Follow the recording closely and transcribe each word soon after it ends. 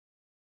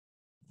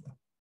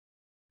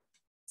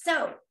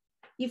So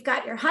you've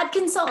got your HUD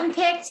consultant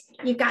picked,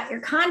 you've got your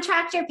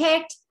contractor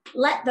picked,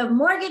 let the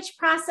mortgage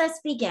process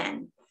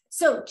begin.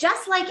 So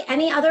just like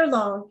any other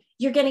loan,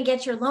 you're going to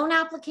get your loan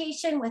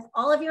application with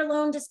all of your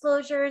loan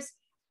disclosures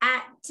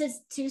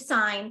to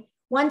sign.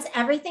 Once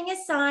everything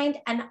is signed,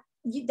 and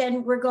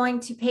then we're going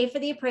to pay for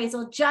the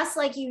appraisal just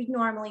like you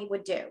normally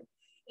would do.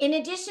 In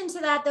addition to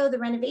that, though, the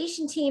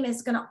renovation team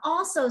is going to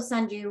also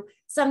send you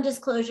some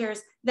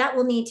disclosures that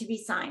will need to be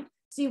signed.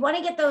 So you want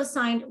to get those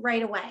signed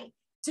right away.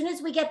 As soon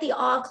as we get the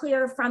all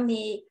clear from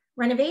the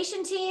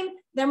renovation team,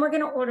 then we're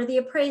going to order the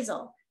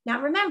appraisal.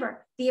 Now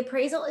remember, the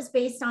appraisal is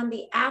based on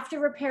the after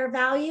repair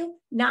value,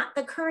 not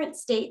the current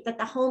state that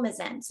the home is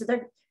in. So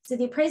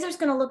the appraiser is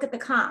going to look at the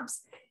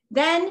comps.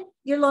 Then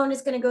your loan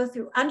is going to go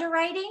through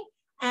underwriting,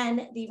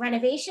 and the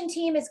renovation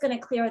team is going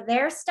to clear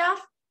their stuff.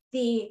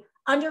 The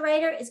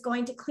underwriter is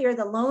going to clear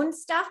the loan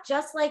stuff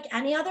just like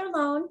any other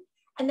loan.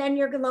 And then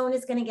your loan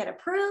is going to get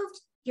approved.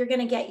 You're going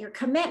to get your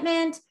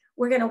commitment.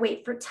 We're going to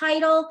wait for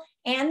title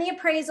and the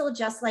appraisal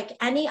just like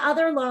any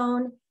other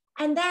loan.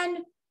 And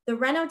then the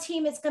reno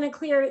team is going to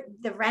clear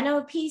the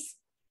reno piece,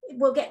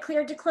 will get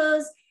cleared to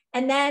close,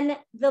 and then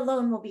the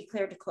loan will be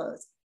cleared to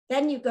close.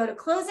 Then you go to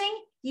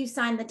closing, you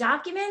sign the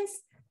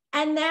documents,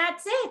 and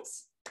that's it.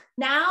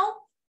 Now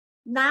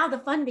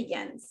the fun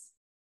begins.